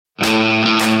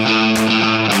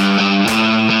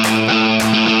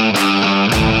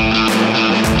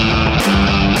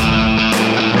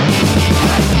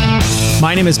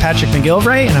My name is Patrick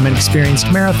McGilvray, and I'm an experienced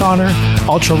marathoner,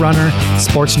 ultra runner,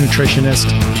 sports nutritionist,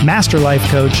 master life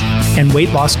coach, and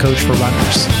weight loss coach for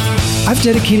runners. I've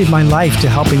dedicated my life to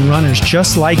helping runners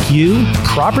just like you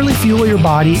properly fuel your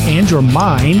body and your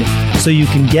mind so you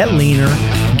can get leaner,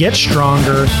 get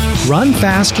stronger, run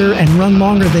faster, and run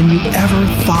longer than you ever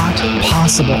thought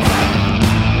possible.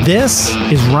 This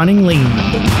is Running Lean.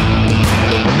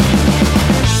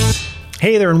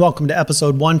 Hey there, and welcome to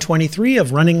episode 123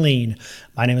 of Running Lean.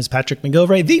 My name is Patrick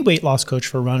McGilvray, the weight loss coach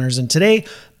for runners, and today,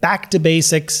 back to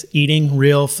basics, eating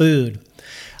real food.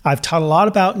 I've taught a lot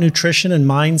about nutrition and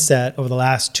mindset over the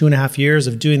last 2.5 years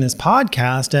of doing this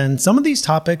podcast, and some of these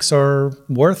topics are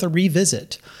worth a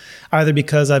revisit, either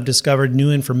because I've discovered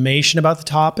new information about the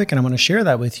topic and I want to share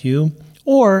that with you,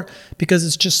 or because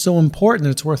it's just so important that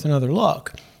it's worth another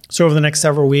look. So over the next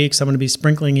several weeks, I'm going to be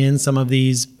sprinkling in some of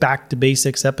these back to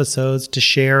basics episodes to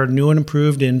share new and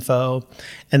improved info,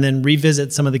 and then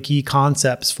revisit some of the key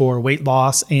concepts for weight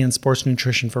loss and sports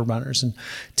nutrition for runners. And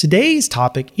today's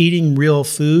topic, eating real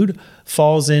food,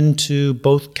 falls into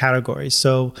both categories.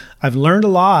 So I've learned a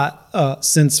lot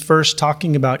since first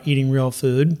talking about eating real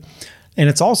food, and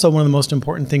it's also one of the most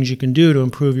important things you can do to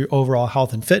improve your overall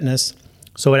health and fitness.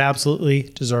 So it absolutely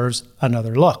deserves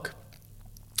another look.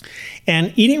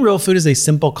 And eating real food is a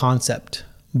simple concept,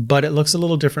 but it looks a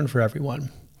little different for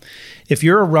everyone. If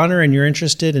you're a runner and you're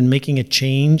interested in making a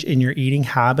change in your eating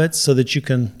habits so that you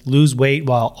can lose weight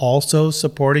while also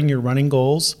supporting your running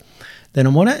goals, then I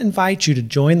want to invite you to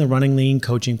join the Running Lean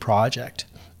Coaching Project.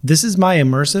 This is my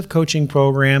immersive coaching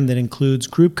program that includes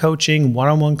group coaching,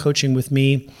 one-on-one coaching with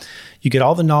me. You get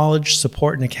all the knowledge,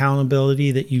 support, and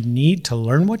accountability that you need to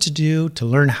learn what to do, to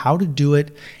learn how to do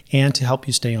it, and to help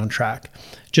you stay on track.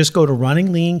 Just go to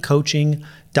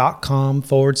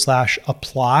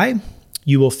runningleancoaching.com/apply.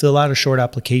 You will fill out a short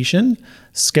application,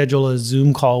 schedule a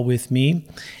Zoom call with me,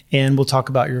 and we'll talk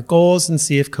about your goals and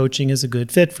see if coaching is a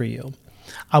good fit for you.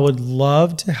 I would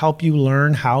love to help you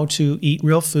learn how to eat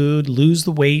real food, lose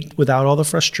the weight without all the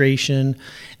frustration,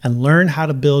 and learn how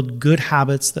to build good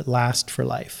habits that last for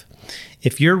life.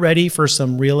 If you're ready for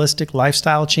some realistic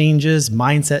lifestyle changes,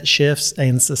 mindset shifts,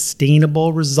 and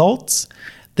sustainable results,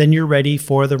 then you're ready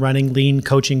for the Running Lean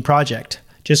Coaching Project.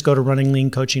 Just go to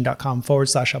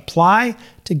runningleancoaching.com/apply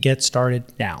to get started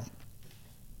now.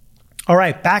 All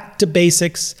right, back to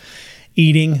basics,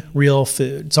 eating real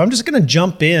food. So I'm just going to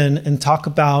jump in and talk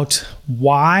about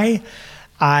why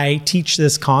I teach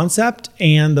this concept,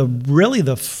 and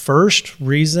the first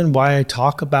reason why I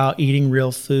talk about eating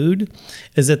real food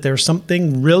is that there's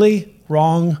something really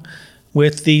wrong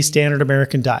with the standard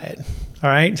American diet. All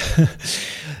right.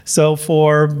 So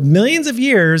for millions of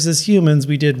years as humans,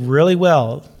 we did really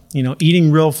well.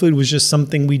 Eating real food was just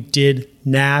something we did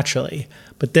naturally.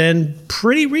 But then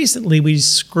pretty recently, we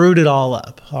screwed it all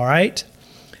up. All right.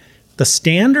 The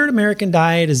standard American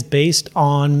diet is based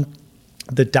on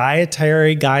the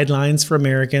Dietary Guidelines for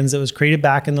Americans. It was created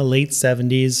back in the late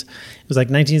 70s. It was like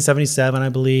 1977, I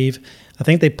believe. I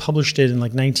think they published it in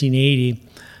like 1980.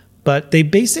 But they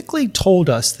basically told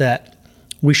us that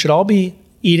we should all be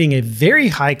eating a very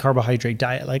high carbohydrate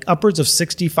diet, like upwards of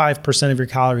 65% of your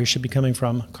calories should be coming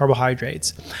from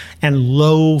carbohydrates, and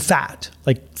low fat.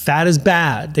 Like fat is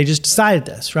bad. They just decided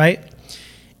this, right?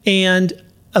 And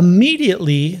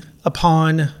immediately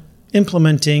upon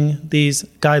implementing these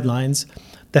guidelines,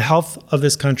 the health of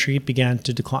this country began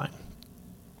to decline.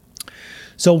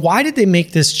 So why did they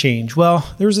make this change? Well,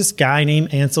 there was this guy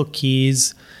named Ancel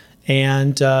Keys,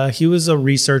 and he was a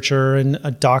researcher and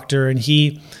a doctor, and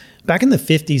back in the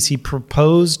 50s, he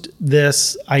proposed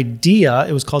this idea.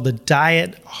 It was called the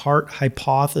diet-heart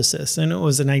hypothesis, and it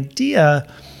was an idea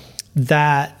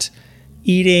that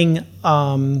eating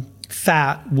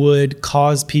fat would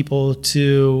cause people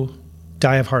to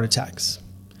die of heart attacks.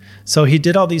 So he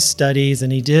did all these studies,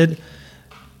 and he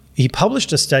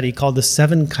published a study called the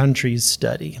 7 Countries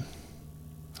Study.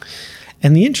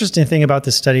 And the interesting thing about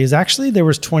this study is actually there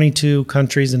was 22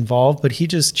 countries involved, but he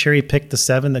just cherry-picked the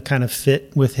 7 that kind of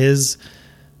fit with his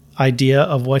idea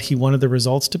of what he wanted the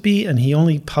results to be, and he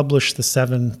only published the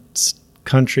 7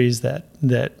 countries that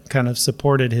kind of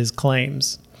supported his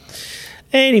claims.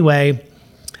 Anyway,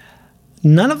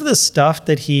 none of the stuff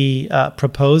that he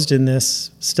proposed in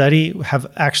this study have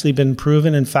actually been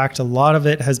proven. In fact, a lot of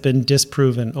it has been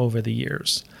disproven over the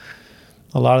years.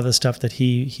 A lot of the stuff that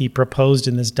he proposed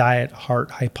in this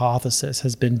diet-heart hypothesis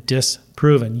has been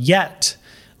disproven. Yet,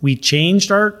 we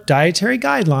changed our dietary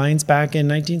guidelines back in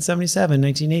 1977,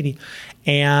 1980,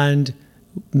 and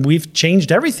we've changed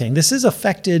everything. This has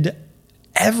affected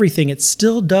everything. It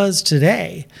still does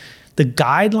today. The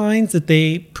guidelines that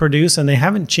they produce, and they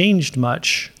haven't changed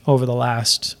much over the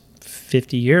last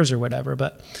 50 years or whatever,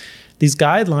 but these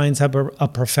guidelines have a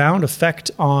profound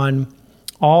effect on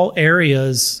all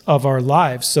areas of our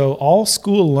lives. So all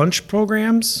school lunch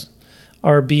programs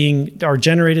are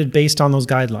generated based on those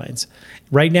guidelines.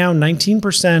 Right now,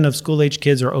 19% of school-age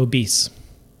kids are obese.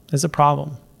 That's a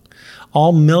problem.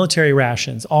 All military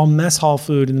rations, all mess hall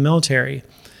food in the military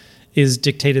is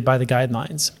dictated by the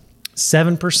guidelines.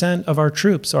 7% of our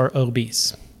troops are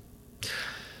obese.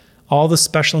 All the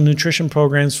special nutrition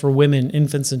programs for women,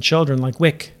 infants, and children, like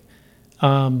WIC,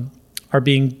 are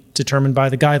being determined by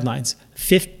the guidelines.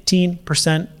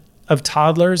 15% of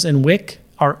toddlers in WIC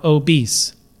are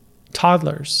obese.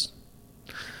 Toddlers.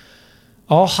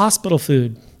 All hospital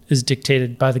food is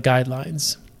dictated by the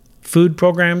guidelines. Food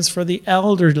programs for the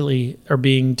elderly are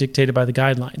being dictated by the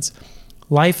guidelines.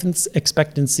 Life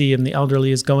expectancy in the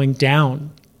elderly is going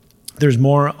down. There's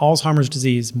more Alzheimer's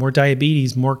disease, more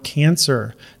diabetes, more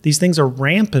cancer. These things are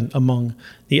rampant among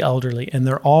the elderly, and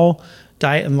they're all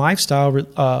diet and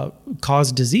lifestyle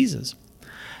cause diseases.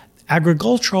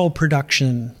 Agricultural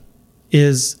production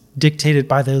is dictated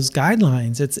by those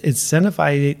guidelines. It's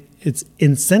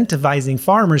incentivizing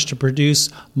farmers to produce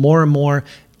more and more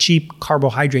cheap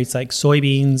carbohydrates like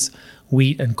soybeans,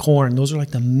 wheat, and corn. Those are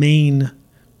like the main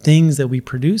things that we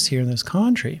produce here in this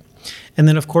country. And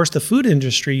then, of course, the food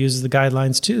industry uses the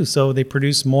guidelines too. So they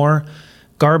produce more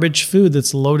garbage food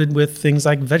that's loaded with things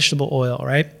like vegetable oil,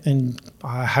 right? And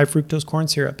high fructose corn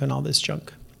syrup and all this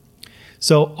junk.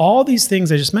 So all these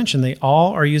things I just mentioned, they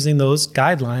all are using those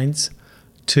guidelines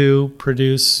to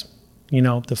produce,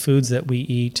 the foods that we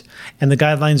eat. And the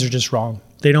guidelines are just wrong.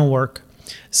 They don't work.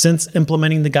 Since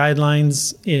implementing the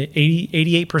guidelines,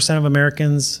 88% of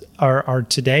Americans are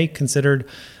today considered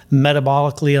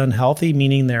metabolically unhealthy,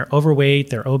 meaning they're overweight,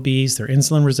 they're obese, they're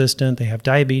insulin resistant, they have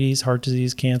diabetes, heart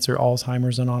disease, cancer,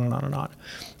 Alzheimer's, and on and on and on.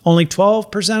 Only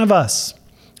 12% of us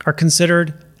are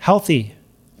considered healthy.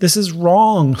 This is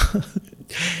wrong.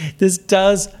 This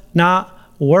does not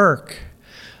work.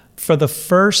 For the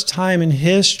first time in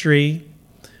history,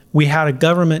 we had a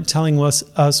government telling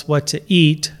us what to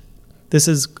eat. This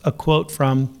is a quote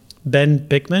from Ben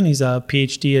Bikman. He's a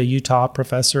PhD, a Utah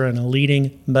professor, and a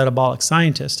leading metabolic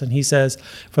scientist. And he says,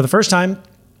 for the first time,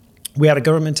 we had a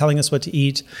government telling us what to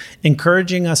eat,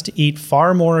 encouraging us to eat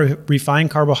far more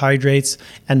refined carbohydrates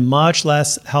and much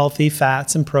less healthy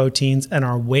fats and proteins, and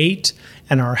our weight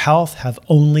and our health have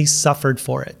only suffered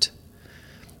for it.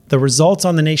 The results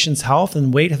on the nation's health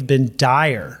and weight have been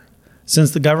dire.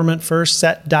 Since the government first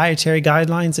set dietary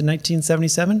guidelines in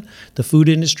 1977, the food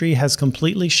industry has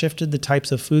completely shifted the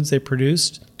types of foods they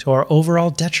produced to our overall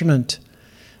detriment.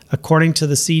 According to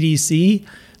the CDC,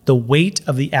 the weight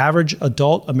of the average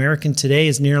adult American today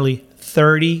is nearly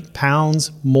 30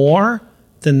 pounds more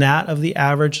than that of the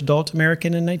average adult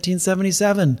American in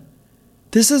 1977.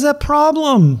 This is a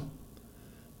problem.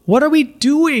 What are we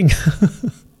doing?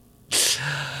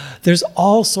 There's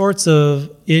all sorts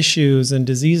of issues and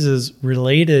diseases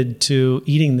related to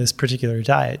eating this particular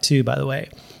diet too, by the way.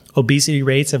 Obesity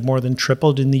rates have more than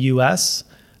tripled in the US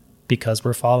because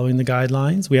we're following the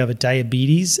guidelines. We have a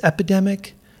diabetes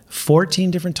epidemic. 14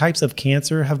 different types of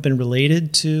cancer have been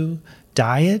related to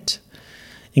diet,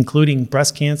 including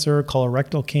breast cancer,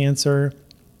 colorectal cancer.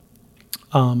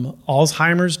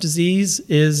 Alzheimer's disease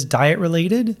is diet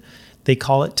related. They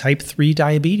call it type 3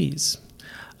 diabetes.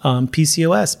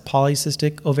 PCOS,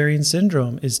 polycystic ovarian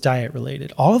syndrome, is diet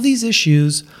related. All of these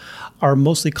issues are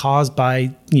mostly caused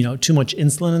by, too much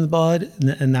insulin in the blood,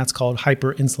 and that's called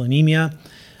hyperinsulinemia.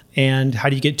 And how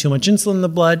do you get too much insulin in the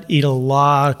blood? Eat a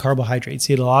lot of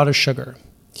carbohydrates, eat a lot of sugar,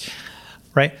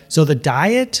 right? So the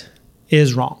diet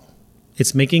is wrong.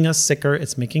 It's making us sicker,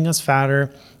 it's making us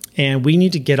fatter, and we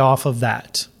need to get off of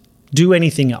that. Do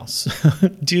anything else.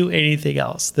 Do anything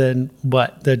else than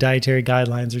what the dietary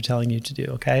guidelines are telling you to do,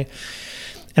 okay?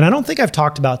 And I don't think I've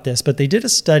talked about this, but they did a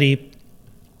study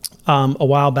a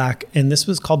while back, and this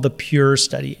was called the PURE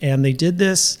study. And they did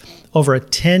this over a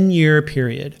 10-year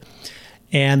period.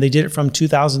 And they did it from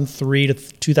 2003 to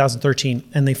 2013.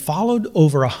 And they followed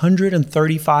over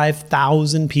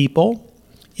 135,000 people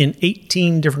in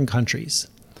 18 different countries.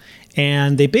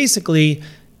 And they basically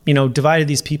divided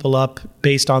these people up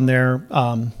based on their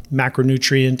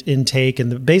macronutrient intake.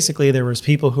 And basically there was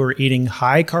people who were eating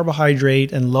high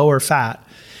carbohydrate and lower fat,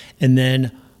 and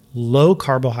then low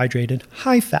carbohydrate and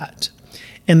high fat.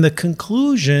 And the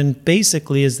conclusion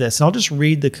basically is this, and I'll just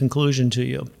read the conclusion to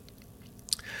you.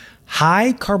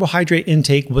 High carbohydrate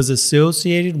intake was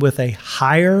associated with a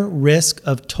higher risk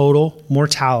of total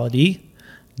mortality,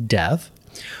 death,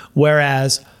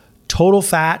 whereas total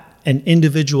fat and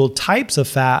individual types of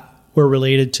fat were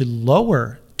related to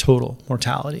lower total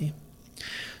mortality.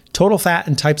 Total fat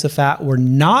and types of fat were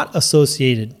not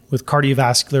associated with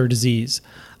cardiovascular disease,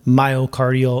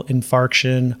 myocardial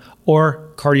infarction, or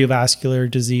cardiovascular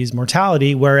disease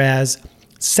mortality, whereas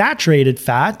saturated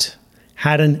fat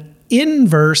had an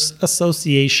inverse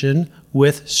association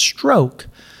with stroke.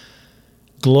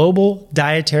 Global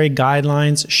dietary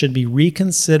guidelines should be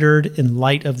reconsidered in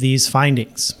light of these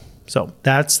findings. So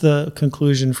that's the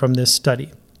conclusion from this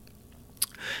study.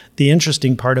 The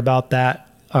interesting part about that,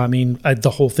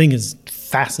 the whole thing is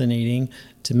fascinating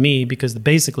to me because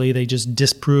basically they just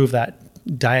disprove that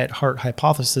diet heart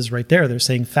hypothesis right there. They're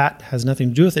saying fat has nothing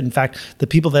to do with it. In fact, the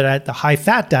people that had the high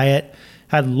fat diet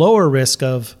had lower risk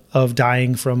of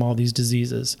dying from all these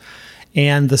diseases.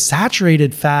 And the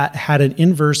saturated fat had an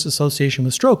inverse association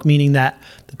with stroke, meaning that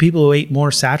the people who ate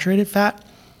more saturated fat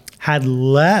had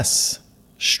less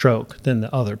stroke than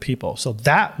the other people. So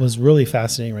that was really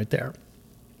fascinating right there.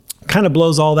 Kind of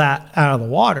blows all that out of the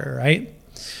water, right?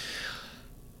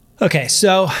 Okay,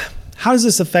 so how does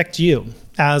this affect you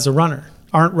as a runner?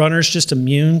 Aren't runners just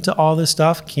immune to all this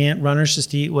stuff? Can't runners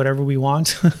just eat whatever we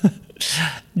want?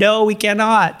 No, we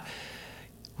cannot.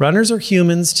 Runners are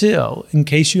humans too, in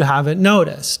case you haven't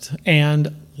noticed.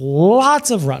 And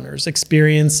lots of runners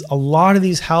experience a lot of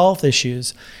these health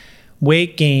issues: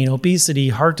 weight gain, obesity,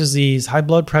 heart disease, high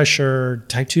blood pressure,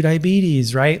 type 2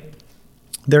 diabetes, right?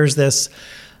 There's this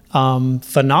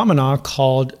phenomena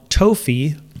called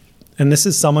TOFI, and this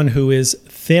is someone who is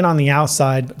thin on the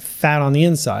outside, but fat on the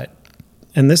inside.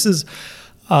 And this is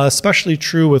especially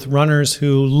true with runners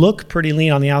who look pretty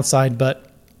lean on the outside, but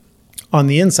on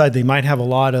the inside, they might have a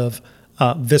lot of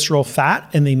visceral fat,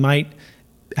 and they might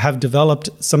have developed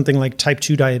something like type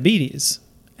 2 diabetes.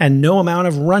 And no amount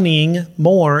of running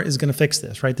more is going to fix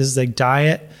this, right? This is a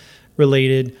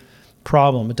diet-related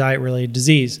problem, a diet-related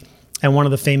disease. And one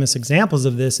of the famous examples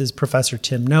of this is Professor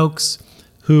Tim Noakes,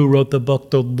 who wrote the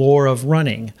book, The Lore of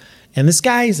Running. And this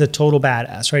guy is a total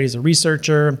badass, right? He's a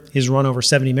researcher. He's run over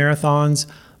 70 marathons,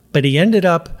 but he ended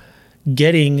up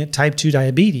getting type 2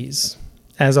 diabetes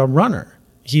as a runner.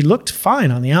 He looked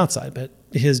fine on the outside, but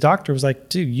his doctor was like,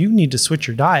 dude, you need to switch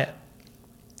your diet.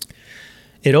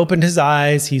 It opened his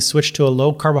eyes. He switched to a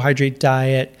low carbohydrate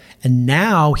diet, and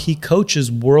now he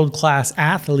coaches world-class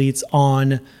athletes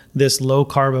on this low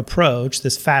carb approach,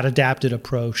 this fat adapted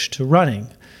approach to running.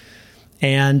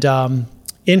 And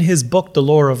in his book, The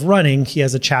Lore of Running, he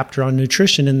has a chapter on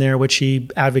nutrition in there, which he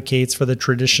advocates for the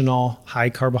traditional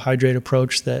high carbohydrate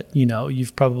approach that,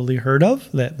 you've probably heard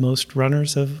of, that most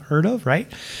runners have heard of,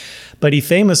 right? But he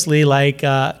famously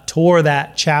tore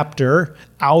that chapter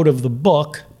out of the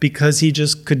book because he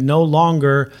just could no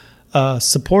longer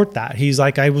support that. He's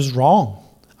like, I was wrong.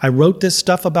 I wrote this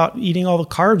stuff about eating all the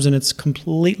carbs and it's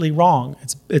completely wrong.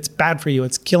 It's bad for you.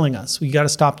 It's killing us. We got to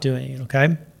stop doing it,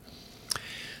 okay?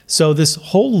 So this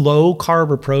whole low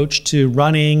carb approach to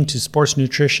running, to sports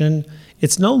nutrition,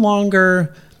 it's no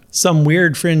longer some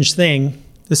weird fringe thing.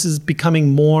 This is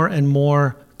becoming more and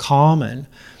more common.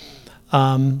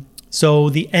 So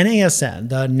the NASN,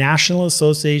 the National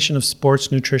Association of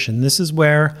Sports Nutrition, this is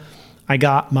where I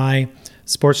got my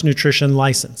sports nutrition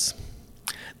license.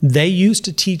 They used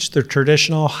to teach the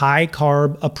traditional high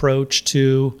carb approach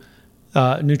to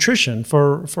nutrition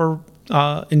for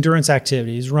endurance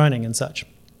activities, running and such.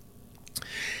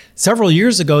 Several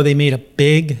years ago, they made a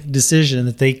big decision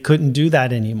that they couldn't do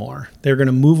that anymore. They're going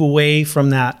to move away from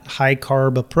that high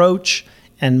carb approach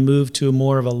and move to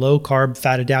more of a low carb,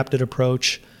 fat adapted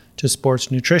approach to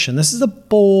sports nutrition. This is a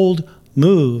bold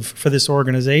move for this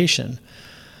organization,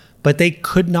 but they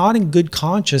could not in good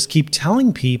conscience keep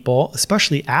telling people,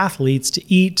 especially athletes,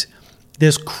 to eat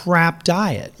this crap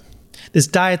diet, this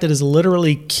diet that is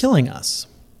literally killing us.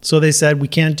 So they said, we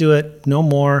can't do it, no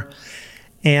more.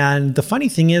 And the funny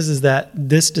thing is that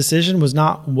this decision was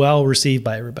not well received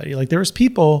by everybody. Like there was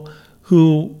people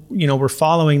who, were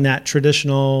following that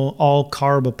traditional all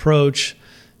carb approach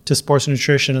to sports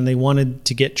nutrition, and they wanted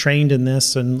to get trained in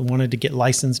this and wanted to get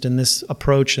licensed in this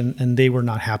approach, and they were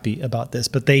not happy about this.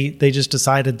 But they just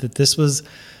decided that this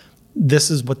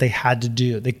is what they had to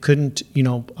do. They couldn't,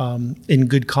 in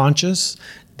good conscience,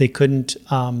 they couldn't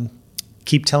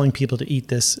keep telling people to eat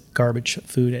this garbage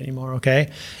food anymore, okay?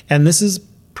 And this is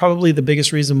probably the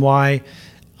biggest reason why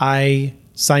I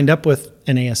signed up with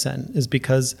NASN, is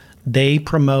because they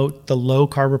promote the low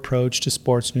carb approach to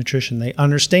sports nutrition. They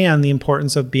understand the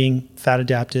importance of being fat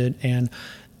adapted and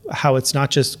how it's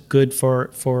not just good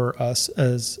for us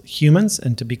as humans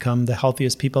and to become the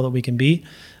healthiest people that we can be,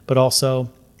 but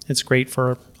also it's great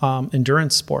for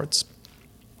endurance sports.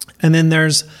 And then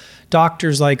there's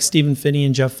doctors like Stephen Finney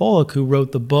and Jeff Volek, who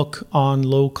wrote the book on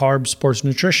low-carb sports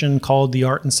nutrition called The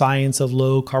Art and Science of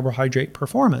Low Carbohydrate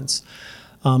Performance.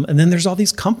 And then there's all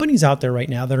these companies out there right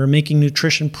now that are making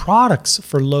nutrition products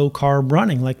for low-carb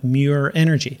running, like Muir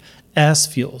Energy, S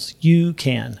Fuels,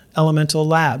 UCAN, Elemental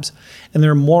Labs. And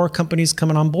there are more companies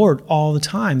coming on board all the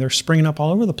time. They're springing up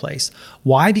all over the place.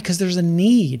 Why? Because there's a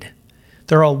need.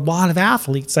 There are a lot of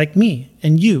athletes like me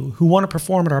and you who want to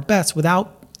perform at our best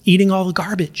without eating all the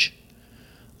garbage.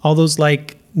 All those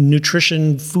like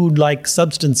nutrition food-like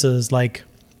substances like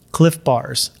Cliff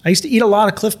Bars. I used to eat a lot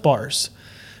of Cliff Bars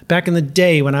back in the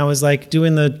day when I was like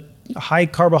doing the high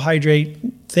carbohydrate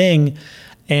thing,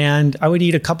 and I would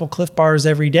eat a couple Cliff Bars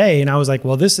every day. And I was like,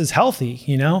 well, this is healthy,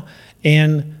 you know?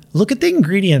 And look at the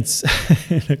ingredients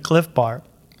in a Cliff Bar.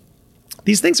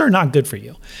 These things are not good for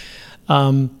you.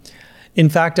 In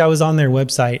fact, I was on their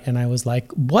website and I was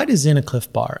like, what is in a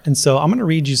Cliff Bar? And so I'm going to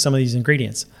read you some of these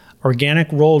ingredients.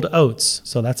 Organic rolled oats,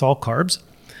 so that's all carbs.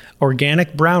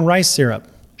 Organic brown rice syrup,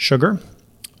 sugar.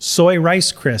 Soy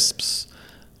rice crisps,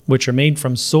 which are made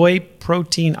from soy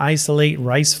protein isolate,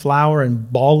 rice flour,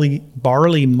 and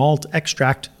barley malt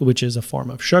extract, which is a form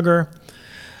of sugar.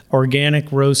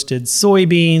 Organic roasted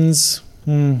soybeans.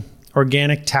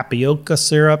 Organic tapioca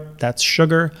syrup, that's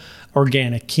sugar.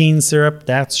 Organic cane syrup,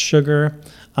 that's sugar.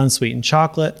 Unsweetened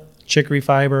chocolate, chicory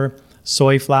fiber,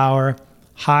 soy flour,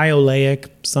 high oleic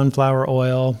sunflower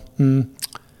oil,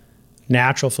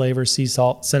 natural flavors, sea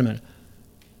salt, cinnamon.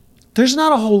 There's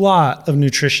not a whole lot of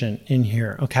nutrition in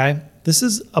here, okay? This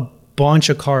is a bunch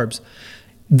of carbs.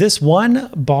 This one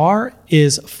bar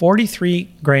is 43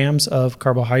 grams of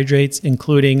carbohydrates,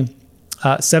 including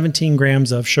 17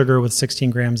 grams of sugar with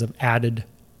 16 grams of added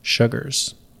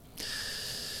sugars,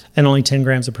 and only 10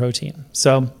 grams of protein.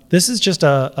 So this is just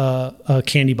a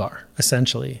candy bar,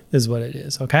 essentially, is what it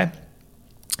is, okay?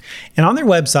 And on their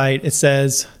website, it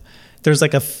says, there's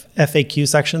like a FAQ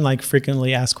section, like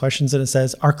frequently asked questions, and it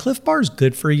says, are Cliff Bars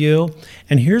good for you?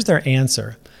 And here's their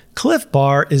answer. Cliff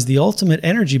Bar is the ultimate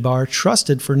energy bar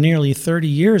trusted for nearly 30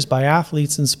 years by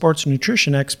athletes and sports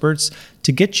nutrition experts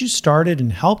to get you started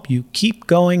and help you keep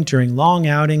going during long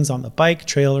outings on the bike,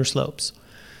 trail, or slopes.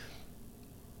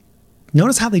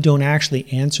 Notice how they don't actually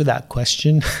answer that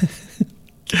question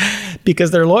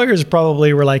because their lawyers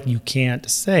probably were like, you can't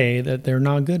say that they're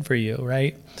not good for you,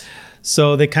 right?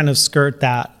 So they kind of skirt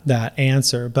that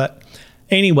answer. But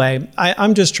anyway,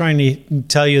 I'm just trying to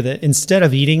tell you that instead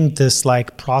of eating this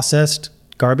like processed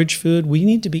garbage food, we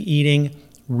need to be eating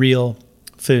real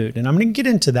food. And I'm going to get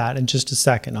into that in just a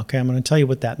second, okay? I'm going to tell you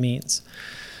what that means.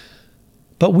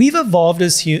 But we've evolved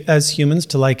as humans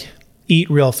to like eat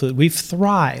real food. We've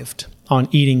thrived on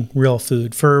eating real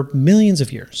food for millions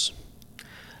of years.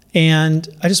 And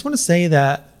I just want to say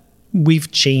that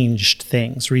we've changed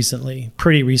things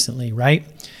pretty recently, right?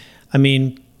 I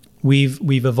mean, we've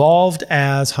evolved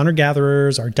as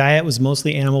hunter-gatherers. Our diet was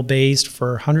mostly animal-based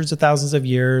for hundreds of thousands of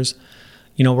years.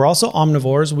 You know, we're also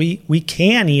omnivores. We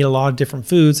can eat a lot of different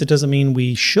foods. It doesn't mean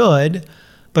we should,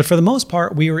 but for the most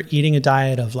part, we were eating a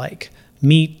diet of like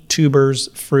meat, tubers,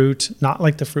 fruit, not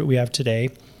like the fruit we have today,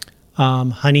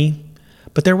 honey,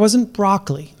 but there wasn't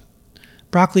broccoli.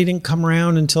 Broccoli didn't come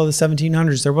around until the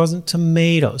 1700s. There wasn't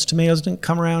tomatoes. Tomatoes didn't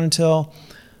come around until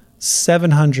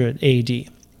 700 AD.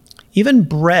 Even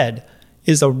bread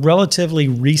is a relatively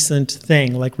recent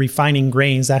thing, like refining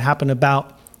grains. That happened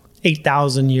about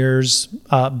 8,000 years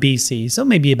BC, so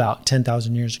maybe about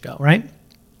 10,000 years ago, right?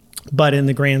 But in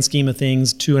the grand scheme of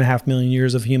things, 2.5 million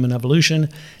years of human evolution,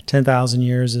 10,000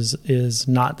 years is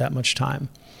not that much time.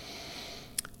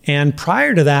 And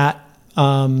prior to that,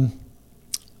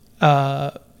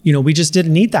 we just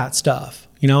didn't eat that stuff,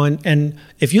 and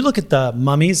if you look at the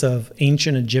mummies of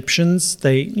ancient Egyptians,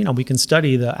 we can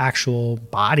study the actual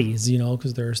bodies,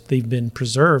 because they've been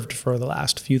preserved for the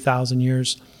last few thousand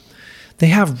years. They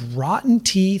have rotten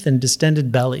teeth and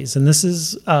distended bellies. And this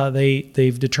is,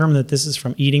 they've determined that this is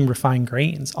from eating refined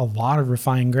grains, a lot of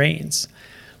refined grains.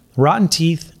 Rotten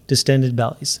teeth, distended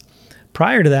bellies.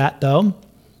 Prior to that, though,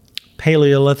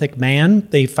 Paleolithic man,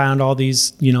 they found all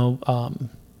these, they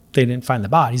didn't find the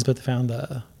bodies, but they found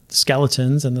the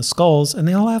skeletons and the skulls, and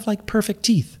they all have like perfect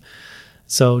teeth.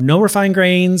 So no refined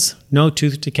grains, no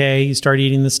tooth decay. You start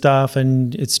eating this stuff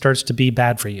and it starts to be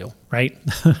bad for you, right?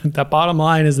 The bottom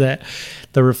line is that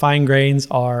the refined grains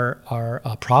are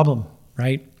a problem,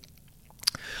 right?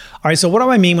 All right, so what do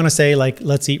I mean when I say like,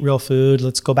 let's eat real food?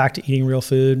 Let's go back to eating real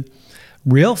food.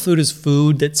 Real food is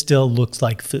food that still looks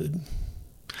like food.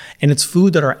 And it's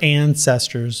food that our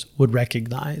ancestors would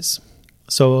recognize.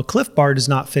 So a Cliff Bar does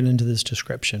not fit into this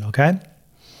description, okay?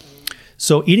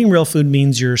 So eating real food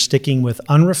means you're sticking with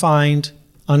unrefined,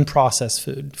 unprocessed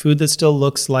food, food that still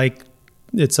looks like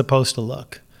it's supposed to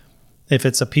look. If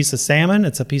it's a piece of salmon,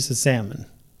 it's a piece of salmon.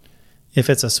 If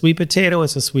it's a sweet potato,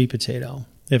 it's a sweet potato.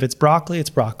 If it's broccoli, it's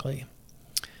broccoli.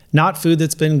 Not food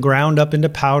that's been ground up into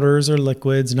powders or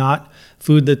liquids, not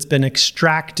food that's been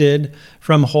extracted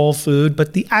from whole food,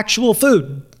 but the actual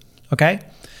food, okay?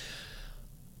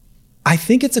 I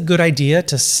think it's a good idea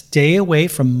to stay away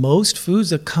from most foods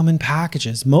that come in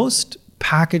packages. Most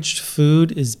packaged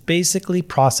food is basically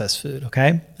processed food,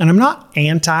 okay? And I'm not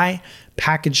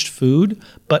anti-packaged food,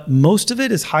 but most of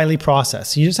it is highly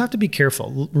processed. You just have to be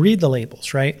careful. Read the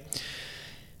labels, right?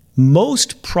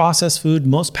 Most processed food,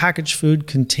 most packaged food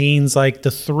contains like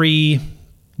the 3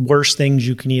 worst things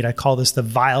you can eat. I call this the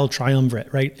vile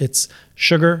triumvirate, right? It's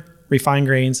sugar, refined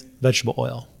grains, vegetable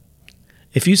oil.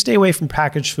 If you stay away from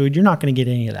packaged food, you're not going to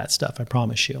get any of that stuff, I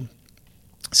promise you.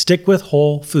 Stick with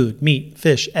whole food, meat,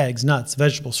 fish, eggs, nuts,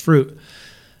 vegetables, fruit,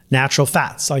 natural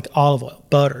fats like olive oil,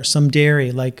 butter, some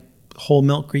dairy like whole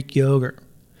milk Greek yogurt.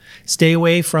 Stay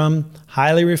away from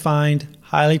highly refined,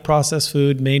 highly processed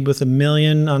food made with a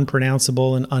million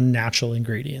unpronounceable and unnatural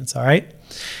ingredients, all right?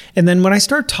 And then when I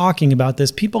start talking about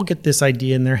this, people get this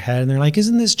idea in their head and they're like,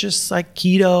 isn't this just like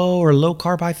keto or low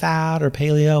carb, high fat or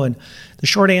paleo? And the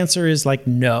short answer is like,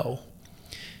 no.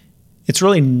 It's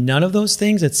really none of those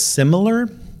things. It's similar.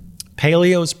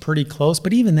 Paleo is pretty close,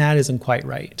 but even that isn't quite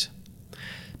right.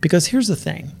 Because here's the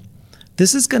thing.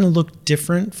 This is going to look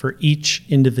different for each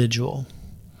individual.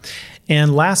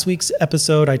 And last week's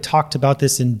episode, I talked about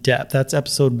this in depth. That's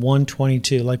episode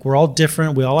 122. Like, we're all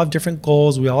different. We all have different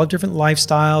goals. We all have different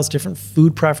lifestyles, different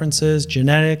food preferences,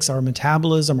 genetics, our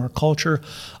metabolism, our culture.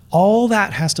 All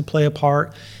that has to play a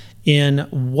part in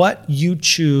what you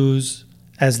choose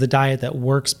as the diet that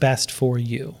works best for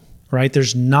you, right?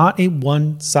 There's not a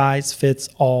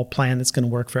one-size-fits-all plan that's going to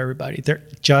work for everybody. There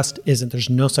just isn't. There's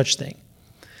no such thing.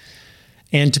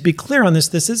 And to be clear on this,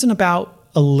 this isn't about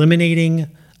eliminating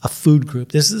a food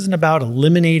group. This isn't about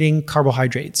eliminating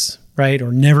carbohydrates, right?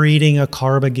 Or never eating a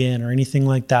carb again or anything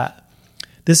like that.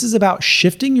 This is about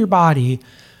shifting your body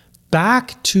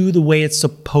back to the way it's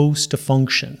supposed to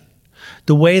function.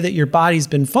 The way that your body's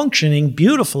been functioning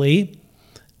beautifully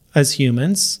as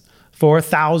humans for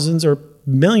thousands or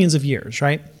millions of years,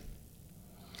 right?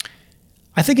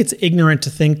 I think it's ignorant to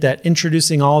think that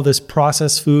introducing all this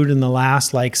processed food in the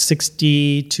last like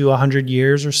 60 to 100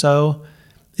 years or so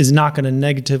is not going to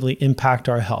negatively impact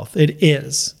our health. It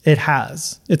is. It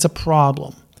has. It's a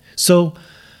problem. So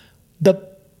the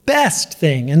best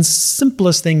thing and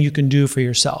simplest thing you can do for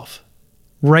yourself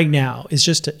right now is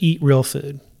just to eat real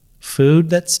food. Food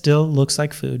that still looks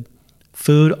like food.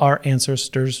 Food our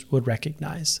ancestors would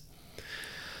recognize.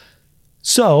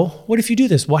 So what if you do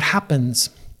this? What happens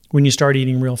when you start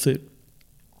eating real food?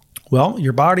 Well,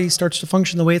 your body starts to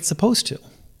function the way it's supposed to.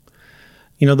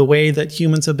 You know, the way that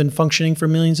humans have been functioning for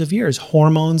millions of years.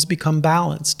 Hormones become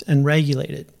balanced and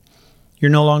regulated.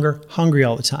 You're no longer hungry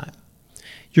all the time.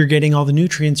 You're getting all the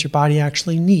nutrients your body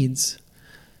actually needs.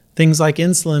 Things like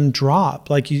insulin drop,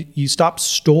 like you stop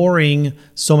storing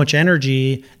so much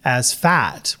energy as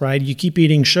fat, right? You keep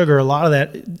eating sugar, a lot of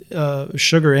that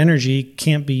sugar energy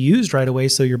can't be used right away,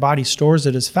 so your body stores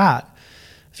it as fat.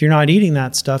 If you're not eating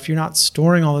that stuff, you're not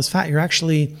storing all this fat, you're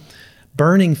actually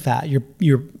burning fat.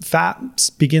 Your fat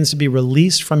begins to be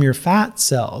released from your fat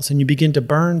cells and you begin to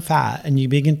burn fat and you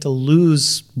begin to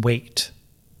lose weight.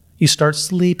 You start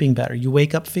sleeping better. You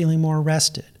wake up feeling more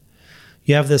rested.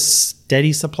 You have this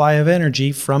steady supply of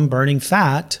energy from burning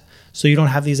fat, so you don't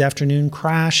have these afternoon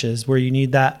crashes where you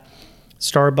need that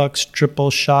Starbucks triple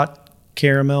shot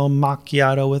caramel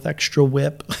macchiato with extra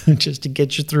whip just to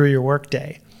get you through your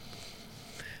workday.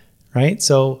 Right?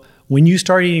 So when you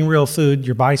start eating real food,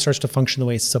 your body starts to function the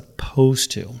way it's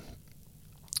supposed to.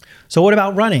 So what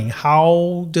about running?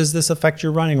 How does this affect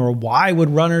your running, or why would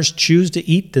runners choose to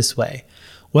eat this way?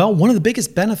 Well, one of the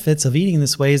biggest benefits of eating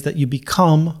this way is that you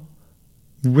become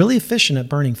really efficient at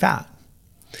burning fat.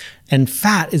 And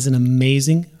fat is an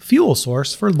amazing fuel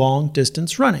source for long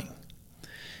distance running.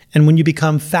 And when you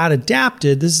become fat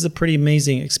adapted, this is a pretty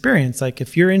amazing experience. Like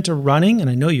if you're into running, and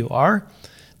I know you are,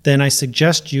 then I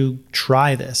suggest you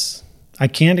try this. I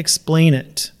can't explain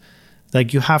it.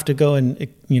 Like you have to go and,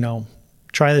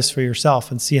 try this for yourself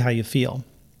and see how you feel.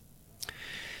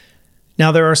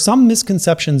 Now, there are some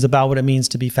misconceptions about what it means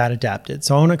to be fat adapted.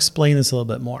 So I want to explain this a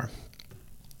little bit more.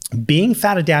 Being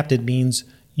fat adapted means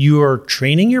you are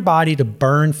training your body to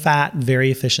burn fat very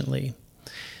efficiently.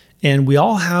 And we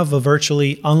all have a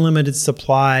virtually unlimited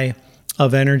supply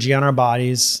of energy on our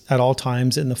bodies at all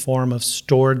times in the form of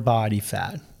stored body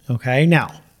fat. Okay,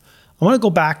 now, I want to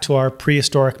go back to our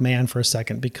prehistoric man for a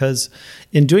second, because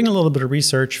in doing a little bit of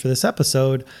research for this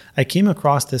episode, I came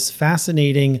across this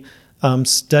fascinating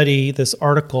study, this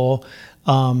article,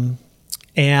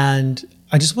 and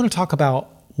I just want to talk about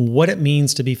what it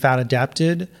means to be fat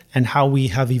adapted and how we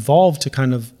have evolved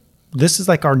to this is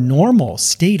like our normal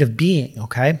state of being,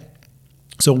 okay?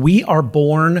 So we are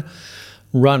born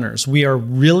runners. We are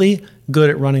really good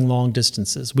at running long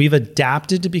distances. We've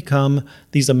adapted to become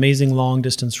these amazing long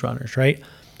distance runners, right?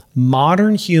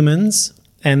 Modern humans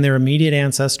and their immediate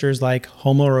ancestors like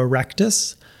Homo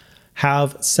erectus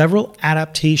have several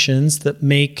adaptations that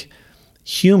make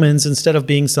humans, instead of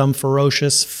being some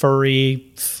ferocious,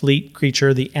 furry, fleet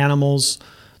creature, the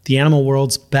animal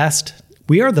world's best,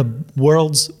 we are the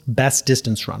world's best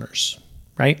distance runners,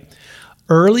 right?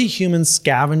 Early human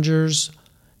scavengers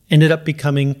ended up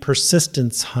becoming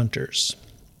persistence hunters.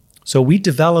 So we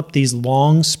developed these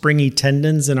long, springy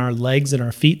tendons in our legs and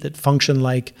our feet that function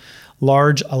like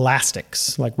large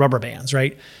elastics, like rubber bands,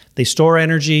 right? They store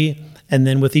energy, and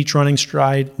then with each running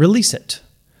stride, release it.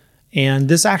 And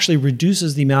this actually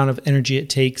reduces the amount of energy it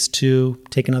takes to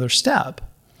take another step.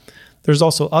 There's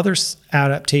also other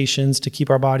adaptations to keep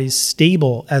our bodies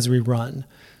stable as we run.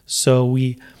 So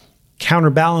we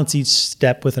counterbalance each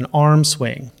step with an arm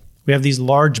swing. We have these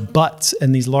large butts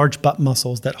and these large butt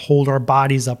muscles that hold our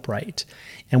bodies upright.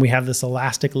 And we have this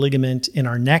elastic ligament in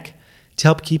our neck to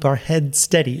help keep our head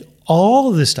steady.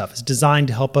 All of this stuff is designed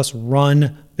to help us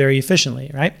run very efficiently,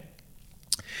 right?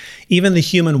 Even the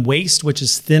human waist, which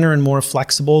is thinner and more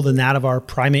flexible than that of our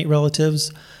primate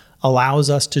relatives,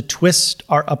 allows us to twist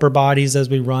our upper bodies as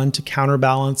we run to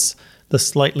counterbalance the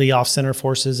slightly off-center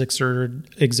forces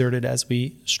exerted as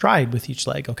we stride with each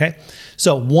leg, okay?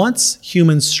 So once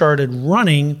humans started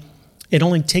running, it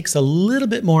only takes a little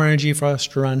bit more energy for us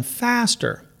to run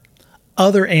faster.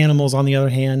 Other animals, on the other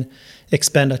hand,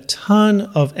 expend a ton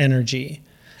of energy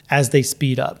as they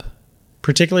speed up,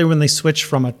 particularly when they switch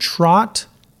from a trot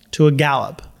to a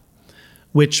gallop,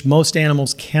 which most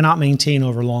animals cannot maintain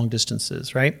over long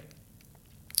distances, right?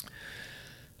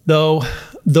 Though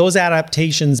those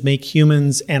adaptations make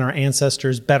humans and our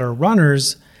ancestors better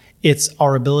runners, it's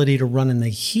our ability to run in the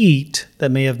heat that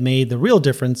may have made the real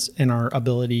difference in our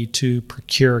ability to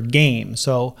procure game.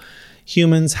 So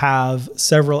humans have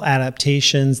several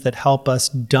adaptations that help us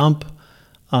dump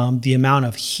the amount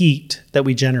of heat that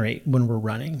we generate when we're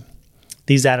running.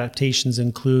 These adaptations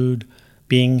include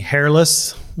being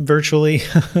hairless virtually,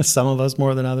 some of us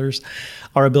more than others,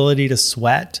 our ability to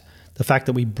sweat, the fact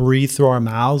that we breathe through our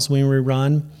mouths when we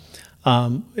run.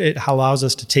 It allows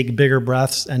us to take bigger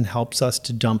breaths and helps us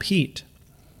to dump heat.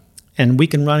 And we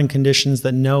can run in conditions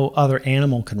that no other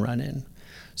animal can run in.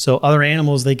 So other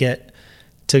animals, to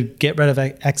get rid of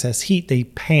excess heat, they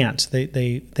pant.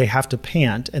 They have to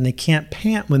pant, and they can't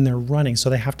pant when they're running, so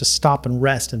they have to stop and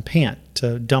rest and pant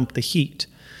to dump the heat.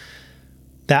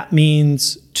 That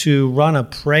means to run a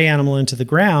prey animal into the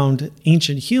ground,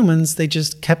 ancient humans, they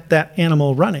just kept that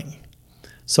animal running.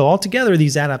 So altogether,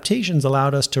 these adaptations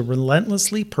allowed us to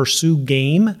relentlessly pursue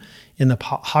game in the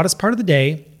hottest part of the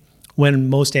day when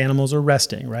most animals are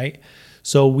resting, right?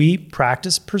 So we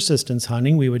practiced persistence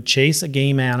hunting. We would chase a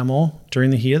game animal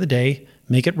during the heat of the day,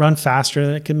 make it run faster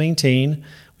than it could maintain.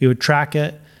 We would track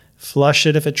it, flush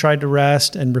it if it tried to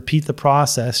rest, and repeat the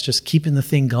process, just keeping the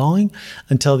thing going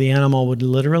until the animal would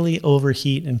literally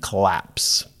overheat and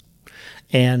collapse.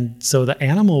 And so the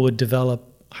animal would develop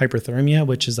hyperthermia,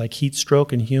 which is like heat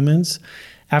stroke in humans,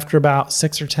 after about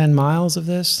 6 or 10 miles of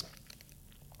this.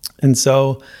 And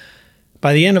so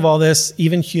by the end of all this,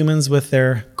 even humans with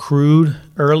their crude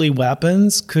early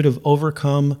weapons could have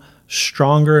overcome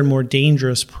stronger and more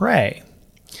dangerous prey.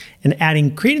 And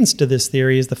adding credence to this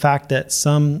theory is the fact that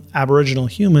some Aboriginal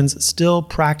humans still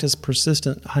practice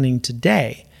persistent hunting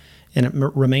today, and it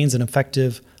remains an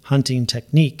effective hunting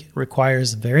technique. It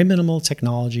requires very minimal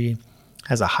technology,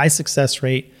 has a high success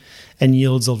rate, and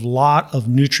yields a lot of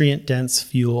nutrient-dense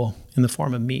fuel in the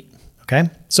form of meat, okay?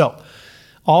 So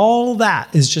all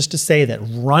that is just to say that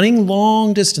running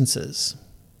long distances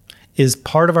is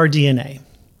part of our DNA.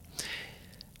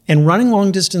 And running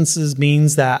long distances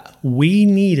means that we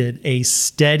needed a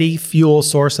steady fuel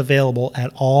source available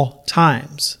at all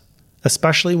times,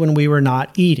 especially when we were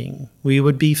not eating. We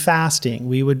would be fasting.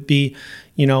 We would be,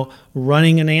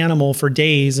 running an animal for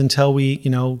days until we,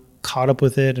 caught up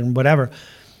with it and whatever.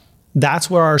 That's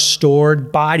where our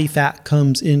stored body fat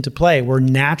comes into play. We're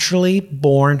naturally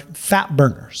born fat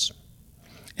burners.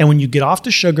 And when you get off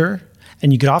the sugar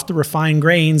and you get off the refined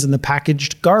grains and the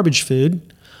packaged garbage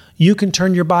food, you can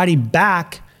turn your body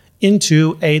back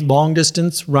into a long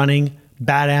distance running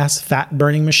badass fat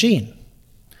burning machine.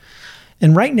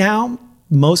 And right now,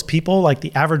 most people, like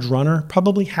the average runner,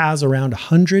 probably has around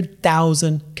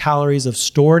 100,000 calories of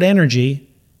stored energy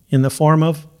in the form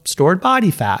of stored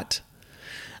body fat,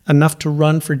 enough to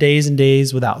run for days and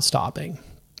days without stopping.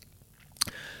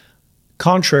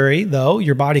 Contrary, though,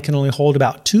 your body can only hold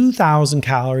about 2,000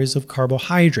 calories of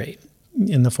carbohydrate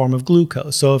in the form of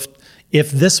glucose. So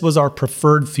if this was our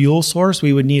preferred fuel source,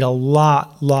 we would need a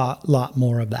lot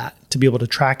more of that to be able to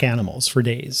track animals for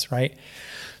days, right?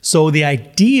 So the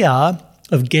idea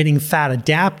of getting fat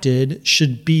adapted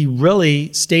should be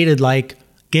really stated like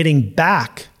getting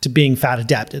back to being fat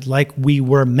adapted, like we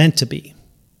were meant to be.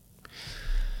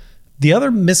 The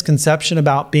other misconception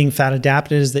about being fat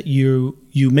adapted is that you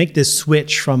make this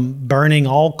switch from burning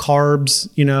all carbs,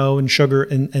 and sugar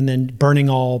and then burning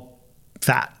all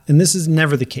fat. And this is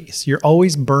never the case. You're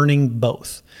always burning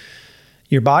both.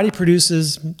 Your body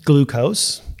produces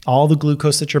glucose. All the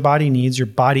glucose that your body needs, your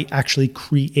body actually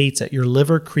creates it. Your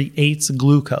liver creates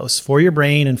glucose for your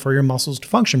brain and for your muscles to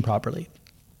function properly.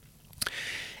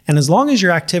 And as long as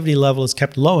your activity level is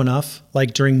kept low enough,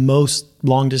 like during most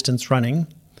long distance running,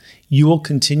 you will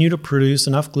continue to produce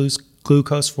enough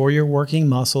glucose for your working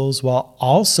muscles while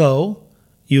also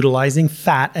utilizing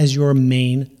fat as your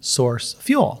main source of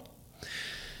fuel.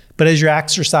 But as your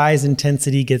exercise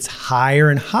intensity gets higher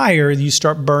and higher, you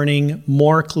start burning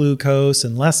more glucose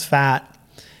and less fat,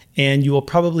 and you will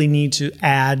probably need to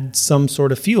add some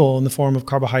sort of fuel in the form of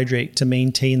carbohydrate to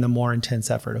maintain the more intense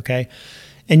effort, okay?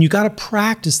 And you got to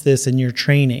practice this in your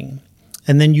training.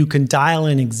 And then you can dial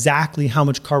in exactly how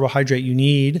much carbohydrate you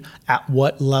need at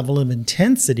what level of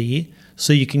intensity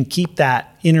so you can keep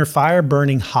that inner fire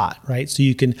burning hot, right? So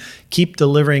you can keep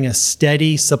delivering a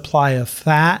steady supply of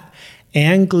fat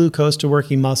and glucose to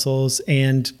working muscles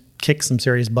and kick some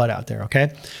serious butt out there,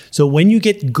 okay? So when you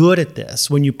get good at this,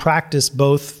 when you practice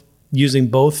using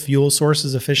both fuel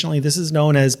sources efficiently, this is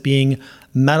known as being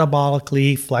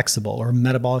metabolically flexible or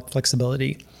metabolic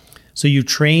flexibility. So you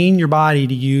train your body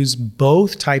to use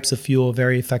both types of fuel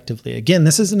very effectively. Again,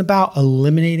 this isn't about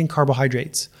eliminating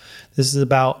carbohydrates. This is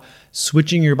about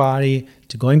switching your body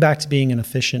to going back to being an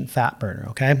efficient fat burner,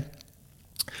 okay?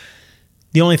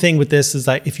 The only thing with this is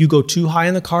that if you go too high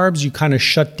in the carbs, you kind of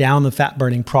shut down the fat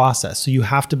burning process. So you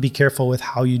have to be careful with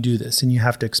how you do this and you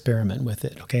have to experiment with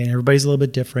it, okay? And everybody's a little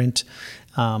bit different.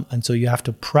 And so you have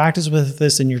to practice with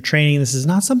this in your training. This is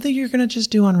not something you're going to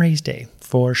just do on race day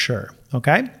for sure,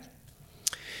 okay?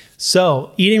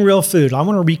 So eating real food. I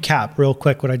want to recap real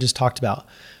quick what I just talked about.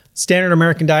 Standard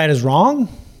American diet is wrong,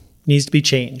 needs to be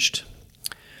changed.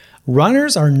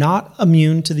 Runners are not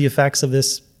immune to the effects of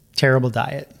this terrible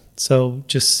diet. So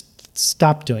just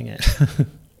stop doing it.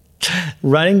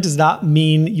 Running does not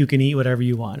mean you can eat whatever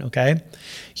you want, okay?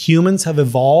 Humans have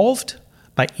evolved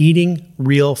by eating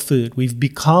real food. We've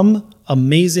become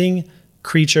amazing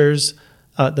creatures,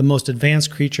 the most advanced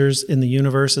creatures in the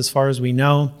universe as far as we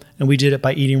know, and we did it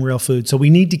by eating real food. So we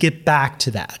need to get back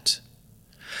to that.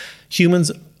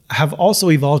 Humans have also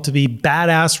evolved to be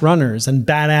badass runners and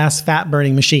badass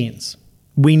fat-burning machines.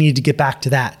 We need to get back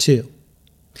to that too.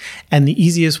 And the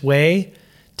easiest way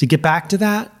to get back to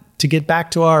that, to get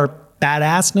back to our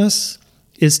badassness,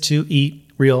 is to eat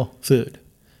real food.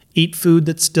 Eat food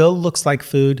that still looks like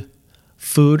food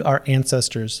our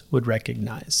ancestors would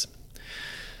recognize.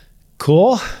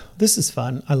 Cool. This is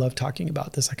fun. I love talking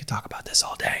about this. I could talk about this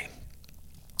all day.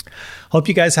 Hope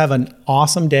you guys have an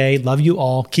awesome day. Love you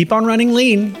all. Keep on running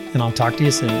lean, and I'll talk to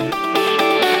you soon.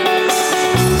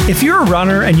 If you're a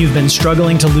runner and you've been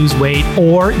struggling to lose weight,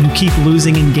 or you keep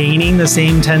losing and gaining the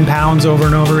same 10 pounds over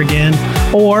and over again,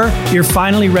 or you're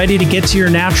finally ready to get to your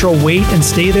natural weight and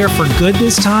stay there for good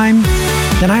this time,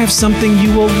 then I have something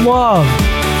you will love.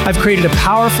 I've created a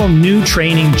powerful new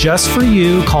training just for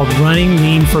you called Running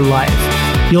Lean for Life.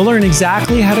 You'll learn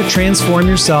exactly how to transform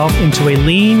yourself into a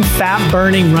lean,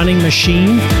 fat-burning running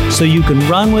machine so you can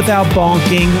run without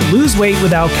bonking, lose weight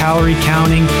without calorie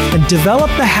counting, and develop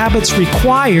the habits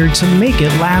required to make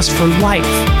it last for life.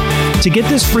 To get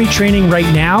this free training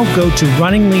right now, go to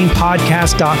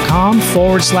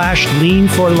runningleanpodcast.com/lean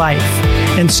for life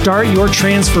and start your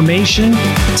transformation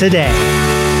today.